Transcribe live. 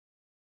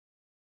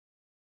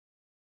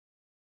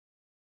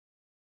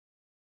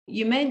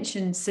you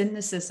mentioned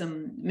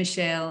cynicism,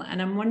 Michelle,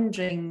 and I'm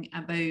wondering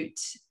about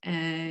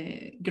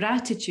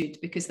gratitude,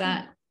 because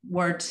that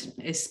word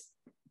is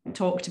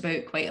talked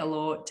about quite a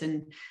lot,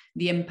 and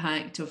the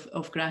impact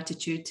of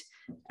gratitude.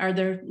 Are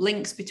there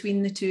links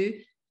between the two?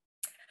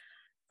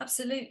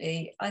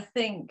 Absolutely. I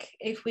think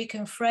if we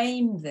can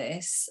frame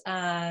this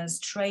as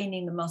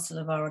training the muscle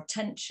of our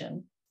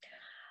attention,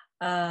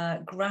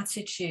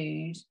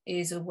 gratitude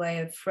is a way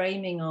of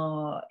framing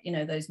our,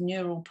 those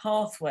neural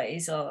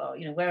pathways, or,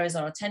 where is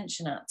our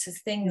attention at, to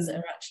things that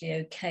are actually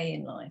okay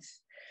in life.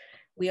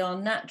 We are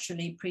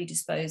naturally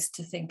predisposed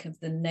to think of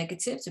the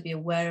negative, to be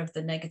aware of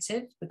the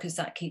negative, because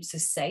that keeps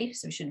us safe.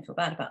 So we shouldn't feel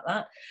bad about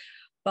that.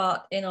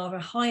 But in our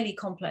highly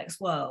complex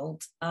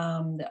world,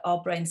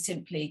 our brain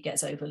simply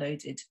gets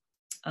overloaded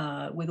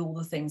with all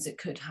the things that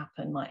could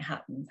happen, might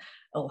happen,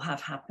 or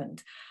have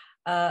happened.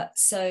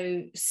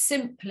 So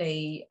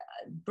simply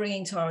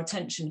bringing to our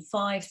attention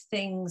 5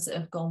 things that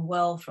have gone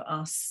well for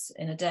us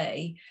in a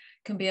day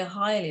can be a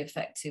highly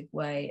effective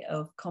way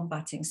of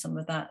combating some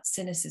of that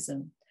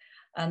cynicism.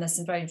 And there's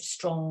some very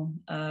strong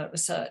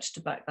research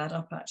to back that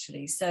up,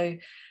 actually. So,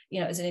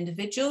 as an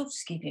individual,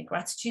 just keeping a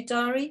gratitude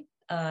diary.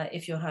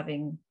 If you're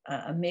having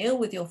a meal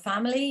with your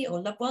family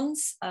or loved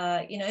ones,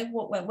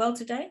 what went well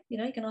today?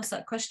 You can ask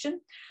that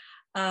question.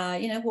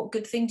 What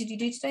good thing did you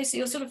do today? So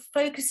you're sort of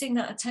focusing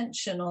that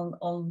attention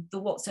on the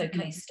what's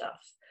okay stuff.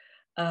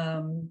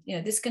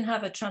 This can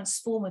have a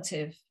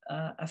transformative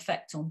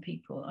effect on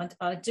people.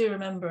 I do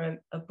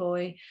remember a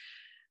boy,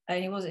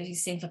 and he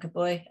seemed like a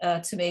boy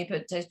to me,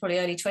 but he's probably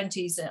early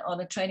 20s, on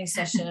a training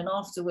session. And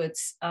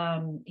afterwards,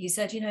 he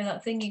said,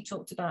 that thing you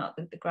talked about,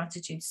 the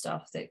gratitude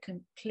stuff, that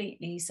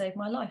completely saved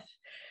my life.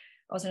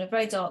 I was in a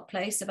very dark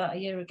place about a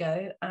year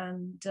ago,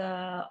 and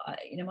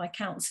my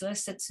counsellor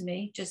said to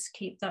me, just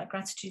keep that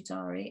gratitude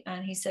diary.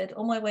 And he said,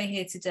 on my way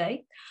here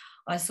today,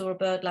 I saw a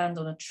bird land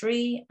on a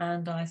tree,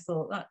 and I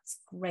thought, that's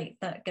great,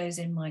 that goes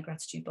in my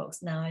gratitude box.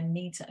 Now I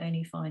need to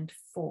only find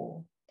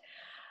 4.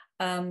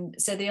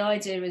 So the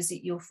idea is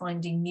that you're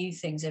finding new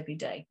things every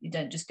day. You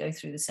don't just go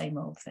through the same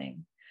old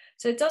thing.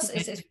 So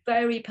it's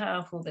very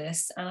powerful,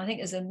 this. And I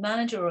think as a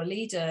manager or a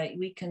leader,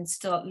 we can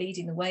start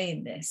leading the way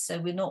in this. So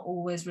we're not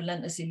always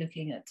relentlessly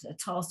looking at a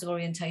task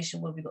orientation.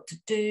 What have we got to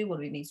do? What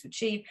do we need to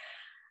achieve?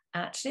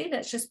 Actually,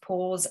 let's just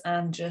pause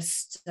and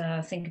just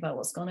think about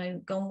what's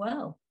gone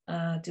well.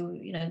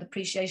 The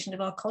appreciation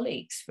of our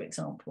colleagues, for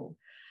example.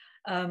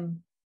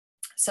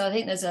 So I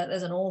think there's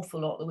an awful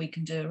lot that we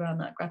can do around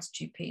that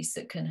gratitude piece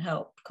that can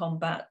help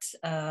combat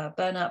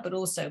burnout, but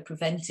also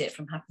prevent it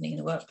from happening in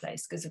the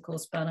workplace, because of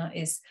course burnout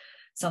is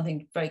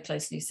something very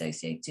closely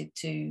associated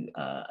to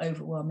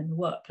overwhelm in the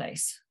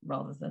workplace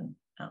rather than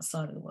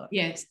outside of the work.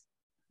 Yes.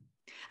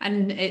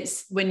 And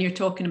it's, when you're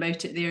talking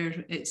about it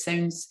there, it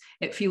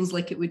feels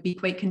like it would be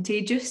quite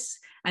contagious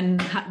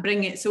and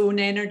bring its own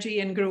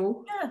energy and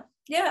grow.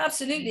 Yeah,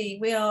 absolutely.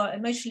 We are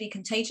emotionally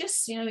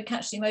contagious. We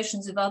catch the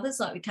emotions of others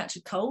like we catch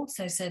a cold.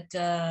 So said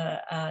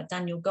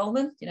Daniel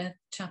Goleman,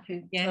 chap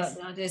who developed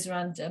the ideas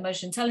around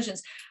emotional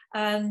intelligence.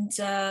 And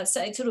so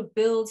it sort of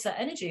builds that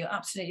energy. You're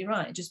absolutely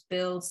right. It just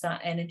builds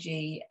that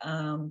energy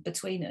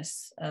between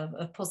us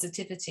of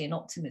positivity and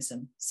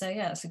optimism. So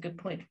yeah, that's a good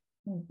point.